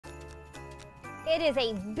It is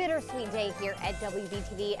a bittersweet day here at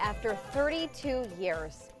WBTV. After 32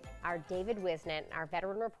 years, our David Whisenant, our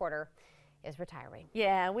veteran reporter, is retiring.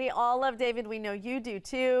 Yeah, we all love David. We know you do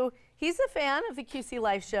too. He's a fan of the QC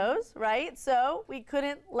Life shows, right? So we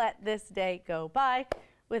couldn't let this day go by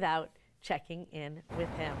without checking in with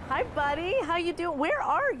him. Hi, buddy. How you doing? Where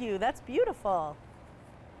are you? That's beautiful.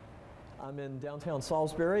 I'm in downtown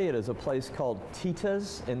Salisbury. It is a place called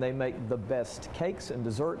Tita's, and they make the best cakes and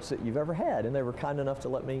desserts that you've ever had. And they were kind enough to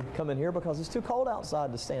let me come in here because it's too cold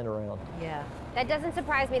outside to stand around. Yeah. That doesn't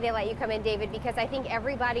surprise me they let you come in, David, because I think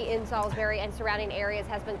everybody in Salisbury and surrounding areas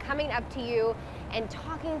has been coming up to you and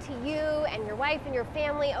talking to you and your wife and your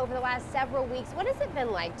family over the last several weeks. What has it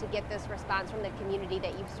been like to get this response from the community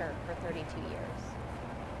that you've served for 32 years?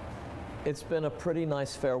 It's been a pretty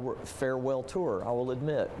nice farewell tour, I will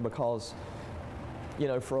admit, because, you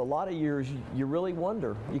know, for a lot of years, you really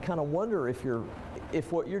wonder. You kind of wonder if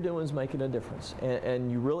what you're doing is making a difference,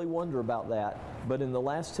 and you really wonder about that. But in the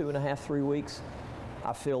last 2.5, 3 weeks,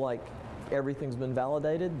 I feel like everything's been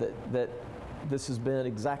validated, that this has been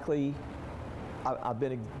exactly, I've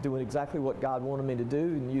been doing exactly what God wanted me to do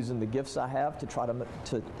and using the gifts I have to try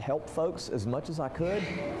to help folks as much as I could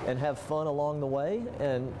and have fun along the way.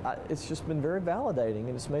 And it's just been very validating,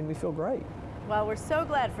 and it's made me feel great. Well, we're so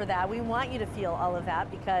glad for that. We want you to feel all of that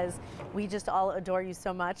because we just all adore you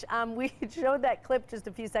so much. We showed that clip just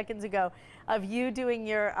a few seconds ago of you doing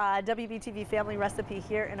your WBTV family recipe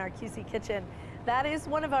here in our QC kitchen. That is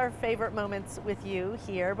one of our favorite moments with you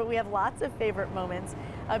here, but we have lots of favorite moments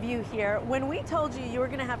of you here. When we told you you were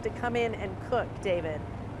going to have to come in and cook, David,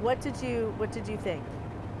 what did you think?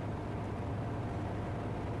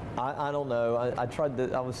 I don't know.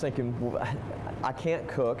 I was thinking, I can't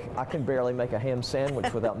cook. I can barely make a ham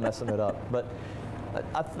sandwich without messing it up. But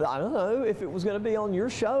I don't know, if it was going to be on your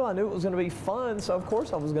show, I knew it was going to be fun, so of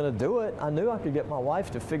course I was going to do it. I knew I could get my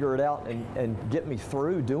wife to figure it out and get me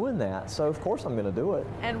through doing that, so of course I'm going to do it.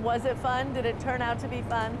 And was it fun? Did it turn out to be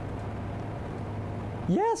fun?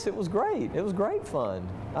 Yes, it was great. It was great fun.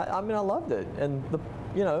 I mean, I loved it. And,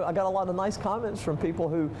 you know, I got a lot of nice comments from people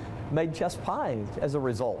who made chess pie as a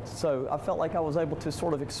result. So I felt like I was able to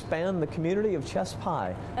sort of expand the community of chess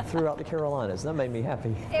pie throughout the Carolinas. That made me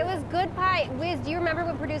happy. It was good pie. Whiz, do you remember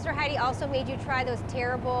when producer Heidi also made you try those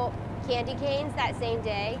terrible candy canes that same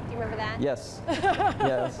day? Do you remember that? Yes.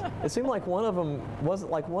 Yes. It seemed like one of them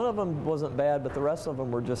wasn't bad, but the rest of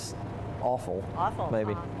them were just awful. Awful.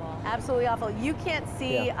 Maybe. Awful. Absolutely awful. You can't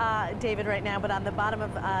see David right now, but on the bottom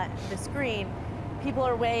of the screen, people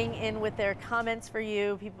are weighing in with their comments for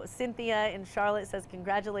you. Cynthia in Charlotte says,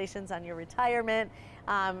 congratulations on your retirement.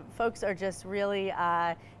 Folks are just really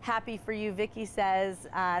happy for you. Vicky says,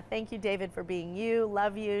 thank you, David, for being you.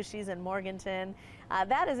 Love you. She's in Morganton.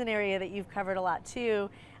 That is an area that you've covered a lot, too.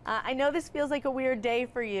 I know this feels like a weird day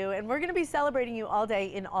for you, and we're going to be celebrating you all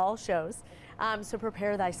day in all shows, so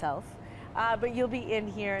prepare thyself. But you'll be in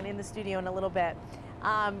here and in the studio in a little bit.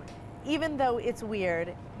 Even though it's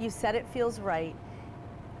weird, you said it feels right.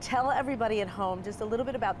 Tell everybody at home just a little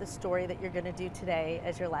bit about the story that you're going to do today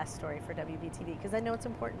as your last story for WBTV, because I know it's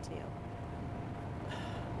important to you.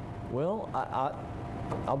 Well,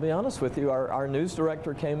 I'll be honest with you. Our news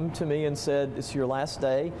director came to me and said, it's your last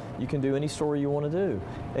day. You can do any story you want to do.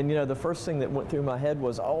 And, you know, the first thing that went through my head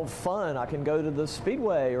was, oh, fun. I can go to the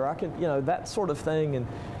Speedway, or I can, you know, that sort of thing.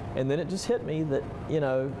 And then it just hit me that, you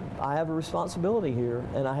know, I have a responsibility here,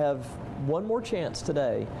 and I have one more chance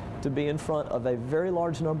today to be in front of a very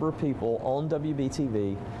large number of people on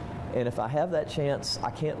WBTV. And if I have that chance,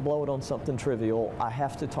 I can't blow it on something trivial. I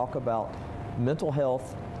have to talk about mental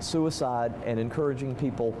health, suicide, and encouraging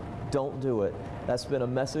people, don't do it. That's been a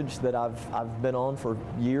message that I've been on for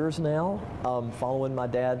years now, following my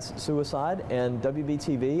dad's suicide, and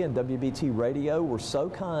WBTV and WBT Radio were so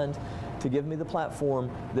kind to give me the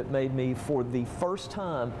platform that made me, for the first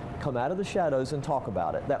time, come out of the shadows and talk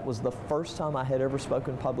about it. That was the first time I had ever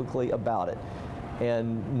spoken publicly about it.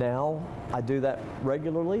 And now I do that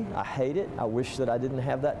regularly. I hate it. I wish that I didn't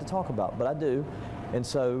have that to talk about, but I do. And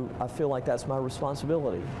so I feel like that's my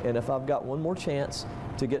responsibility. And if I've got one more chance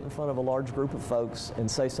to get in front of a large group of folks and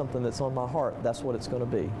say something that's on my heart, that's what it's going to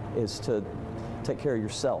be, is to take care of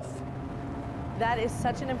yourself. That is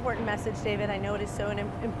such an important message, David. I know it is so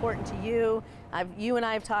important to you. You and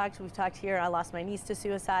I have talked. We've talked here. I lost my niece to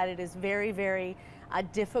suicide. It is very, very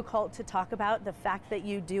difficult to talk about. The fact that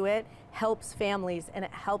you do it helps families and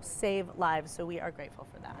it helps save lives. So we are grateful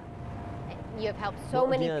for that. You have helped so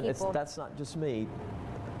many people. That's not just me,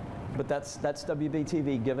 but that's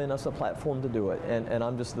WBTV giving us a platform to do it. And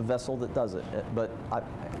I'm just the vessel that does it. But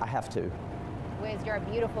I have to. Whiz, you're a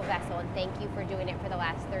beautiful vessel, and thank you for doing it for the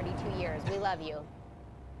last 32 years. We love you.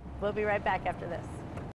 We'll be right back after this.